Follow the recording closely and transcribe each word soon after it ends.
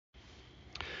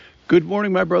Good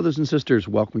morning, my brothers and sisters.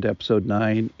 Welcome to episode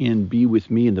 9 in Be With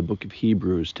Me in the book of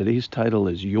Hebrews. Today's title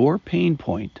is Your Pain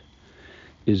Point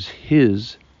is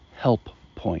His Help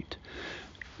Point.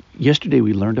 Yesterday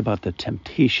we learned about the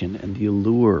temptation and the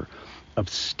allure of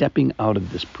stepping out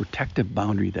of this protective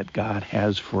boundary that God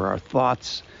has for our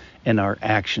thoughts and our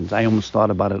actions. I almost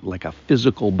thought about it like a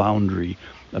physical boundary,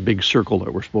 a big circle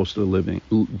that we're supposed to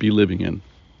be living in.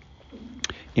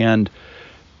 And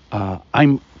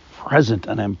I'm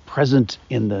present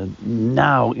in the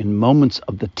now, in moments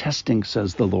of the testing,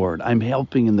 says the Lord. I'm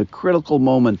helping in the critical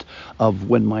moment of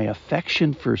when my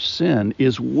affection for sin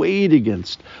is weighed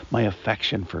against my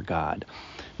affection for God.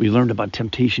 We learned about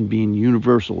temptation being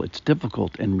universal. It's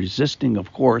difficult, and resisting,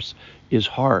 of course, is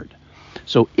hard.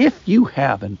 So if you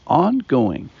have an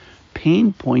ongoing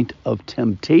pain point of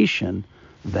temptation,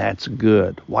 that's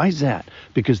good. Why is that?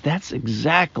 Because that's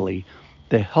exactly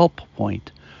the help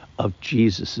point of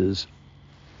Jesus's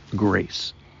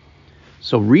grace.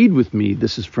 So read with me.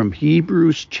 This is from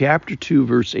Hebrews chapter 2,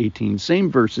 verse 18.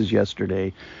 Same verse as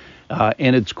yesterday,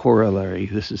 and its corollary.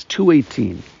 This is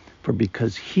 2:18. For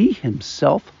because he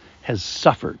himself has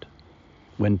suffered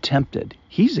when tempted,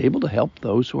 he's able to help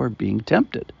those who are being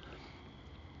tempted.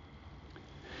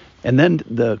 And then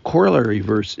the corollary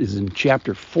verse is in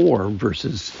chapter 4,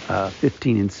 verses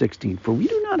 15 and 16. For we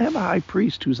do not have a high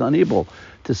priest who's unable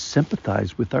to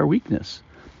sympathize with our weakness,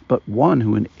 but one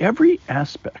who in every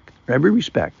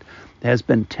respect has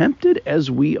been tempted as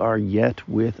we are, yet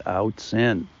without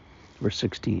sin. Verse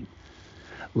 16.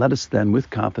 Let us then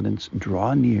with confidence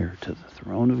draw near to the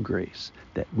throne of grace,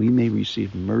 that we may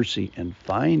receive mercy and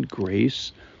find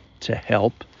grace to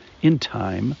help in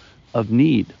time of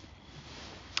need.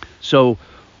 So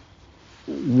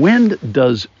when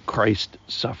does Christ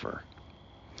suffer?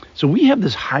 So we have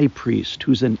this high priest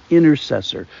who's an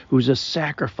intercessor, who's a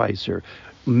sacrificer,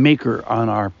 maker on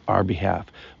our behalf.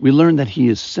 We learn that he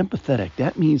is sympathetic.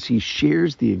 That means he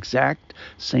shares the exact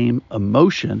same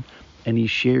emotion and he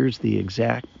shares the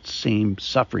exact same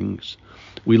sufferings.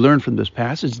 We learn from this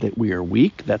passage that we are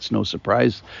weak. That's no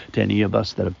surprise to any of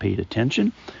us that have paid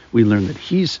attention. We learn that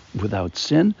he's without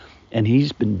sin, and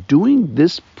he's been doing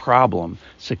this problem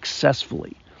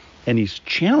successfully. And he's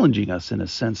challenging us in a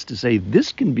sense to say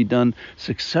this can be done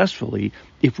successfully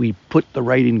if we put the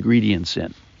right ingredients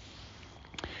in.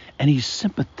 And he's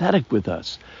sympathetic with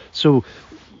us. So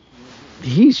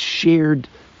he's shared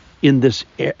in this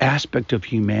aspect of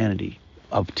humanity,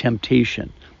 of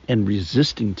temptation and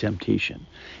resisting temptation.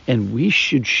 And we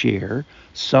should share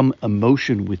some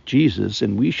emotion with Jesus,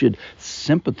 and we should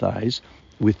sympathize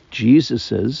with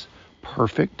Jesus's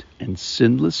perfect and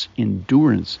sinless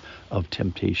endurance of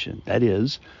temptation. That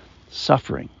is,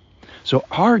 suffering. So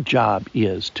our job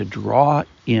is to draw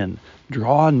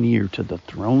near to the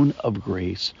throne of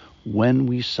grace when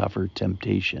we suffer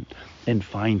temptation and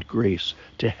find grace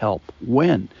to help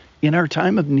when? In our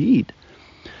time of need.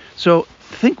 So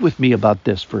think with me about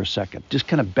this for a second. Just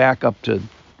kind of back up to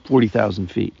 40,000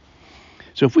 feet.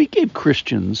 So if we gave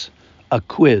Christians a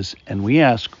quiz and we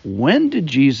ask, when did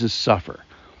Jesus suffer?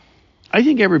 I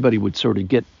think everybody would sort of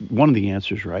get one of the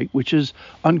answers right, which is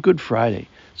on Good Friday.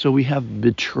 So we have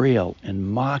betrayal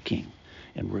and mocking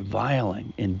and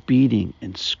reviling and beating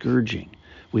and scourging.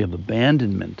 We have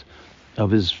abandonment of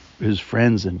his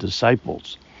friends and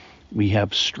disciples. We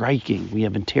have striking. We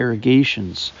have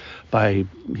interrogations by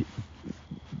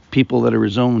people that are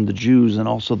his own, the Jews and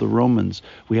also the Romans.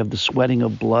 We have the sweating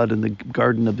of blood in the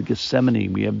Garden of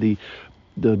Gethsemane. We have the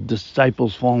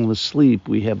disciples falling asleep.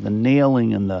 We have the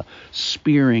nailing and the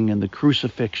spearing and the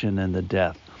crucifixion and the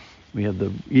death. We have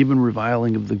the even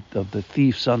reviling of the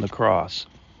thieves on the cross.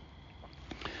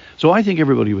 So I think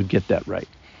everybody would get that right.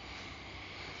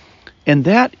 And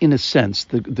that, in a sense,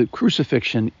 the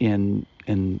crucifixion in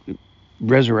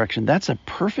resurrection, that's a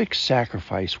perfect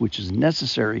sacrifice which is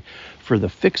necessary for the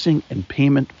fixing and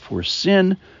payment for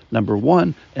sin, number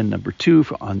one, and number two,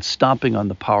 on stomping on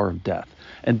the power of death.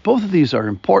 And both of these are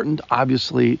important,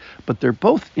 obviously, but they're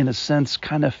both, in a sense,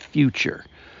 kind of future.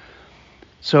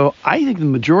 So I think the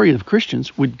majority of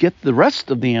Christians would get the rest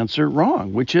of the answer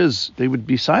wrong, which is they would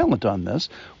be silent on this,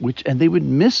 and they would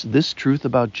miss this truth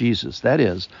about Jesus. That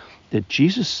is, that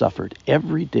Jesus suffered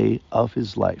every day of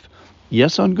his life.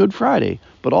 Yes, on Good Friday,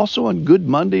 but also on Good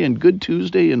Monday and Good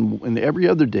Tuesday and every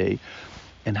other day.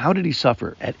 And how did he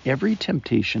suffer? At every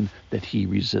temptation that he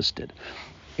resisted.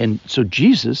 And so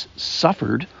Jesus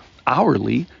suffered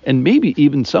hourly and maybe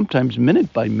even sometimes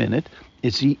minute by minute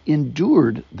as he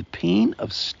endured the pain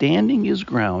of standing his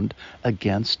ground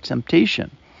against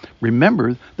temptation.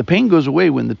 Remember, the pain goes away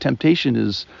when the temptation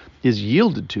is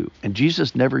yielded to, and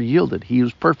Jesus never yielded. He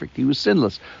was perfect. He was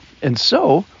sinless. And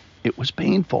so It was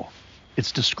painful.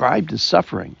 It's described as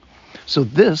suffering. So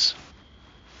this,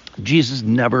 Jesus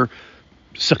never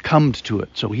succumbed to it.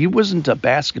 So he wasn't a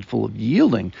basket full of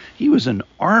yielding. He was an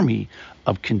army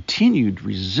of continued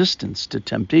resistance to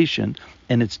temptation,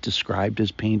 and it's described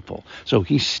as painful. So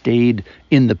he stayed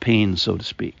in the pain, so to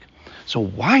speak. So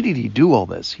why did he do all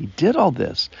this? He did all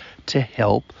this to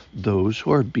help those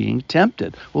who are being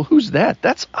tempted. Well, who's that?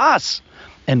 That's us.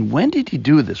 And when did he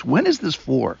do this? When is this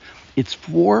for? It's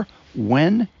for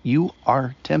when you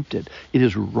are tempted. It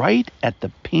is right at the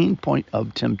pain point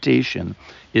of temptation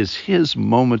is his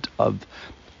moment of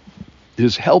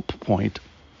his help point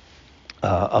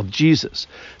of Jesus.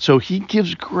 So he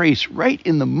gives grace right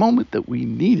in the moment that we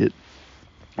need it.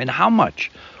 And how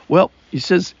much? Well, he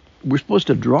says we're supposed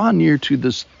to draw near to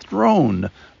this throne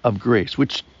of grace,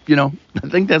 which, I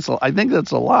think that's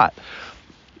a lot.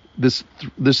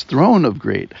 This throne of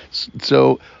grace.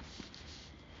 So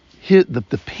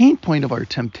the pain point of our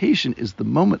temptation is the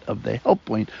moment of the help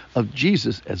point of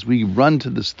Jesus as we run to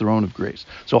this throne of grace.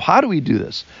 So how do we do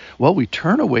this? Well, we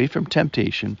turn away from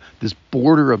temptation, this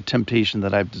border of temptation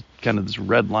that I've kind of this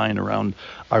red line around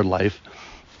our life,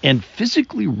 and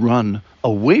physically run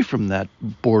away from that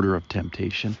border of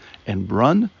temptation and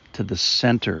run to the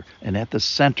center. And at the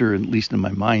center, at least in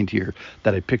my mind here,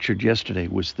 that I pictured yesterday,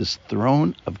 was this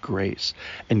throne of grace.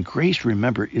 And grace,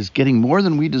 remember, is getting more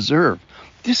than we deserve.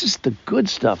 This is the good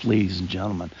stuff, ladies and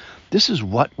gentlemen. This is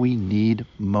what we need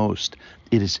most.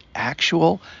 It is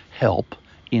actual help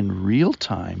in real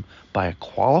time by a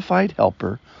qualified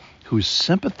helper who's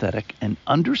sympathetic and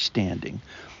understanding,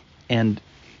 and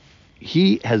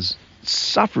he has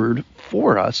suffered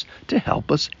for us to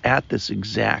help us at this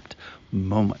exact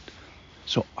moment.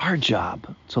 So our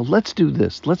job, let's do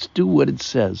this. Let's do what it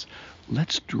says.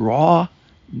 Let's draw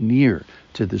near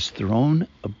to this throne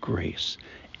of grace,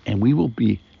 and we will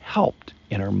be helped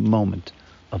in our moment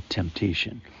of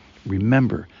temptation.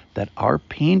 Remember that our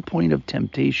pain point of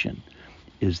temptation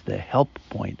is the help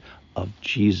point of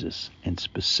Jesus, and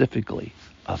specifically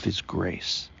of his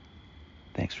grace.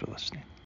 Thanks for listening.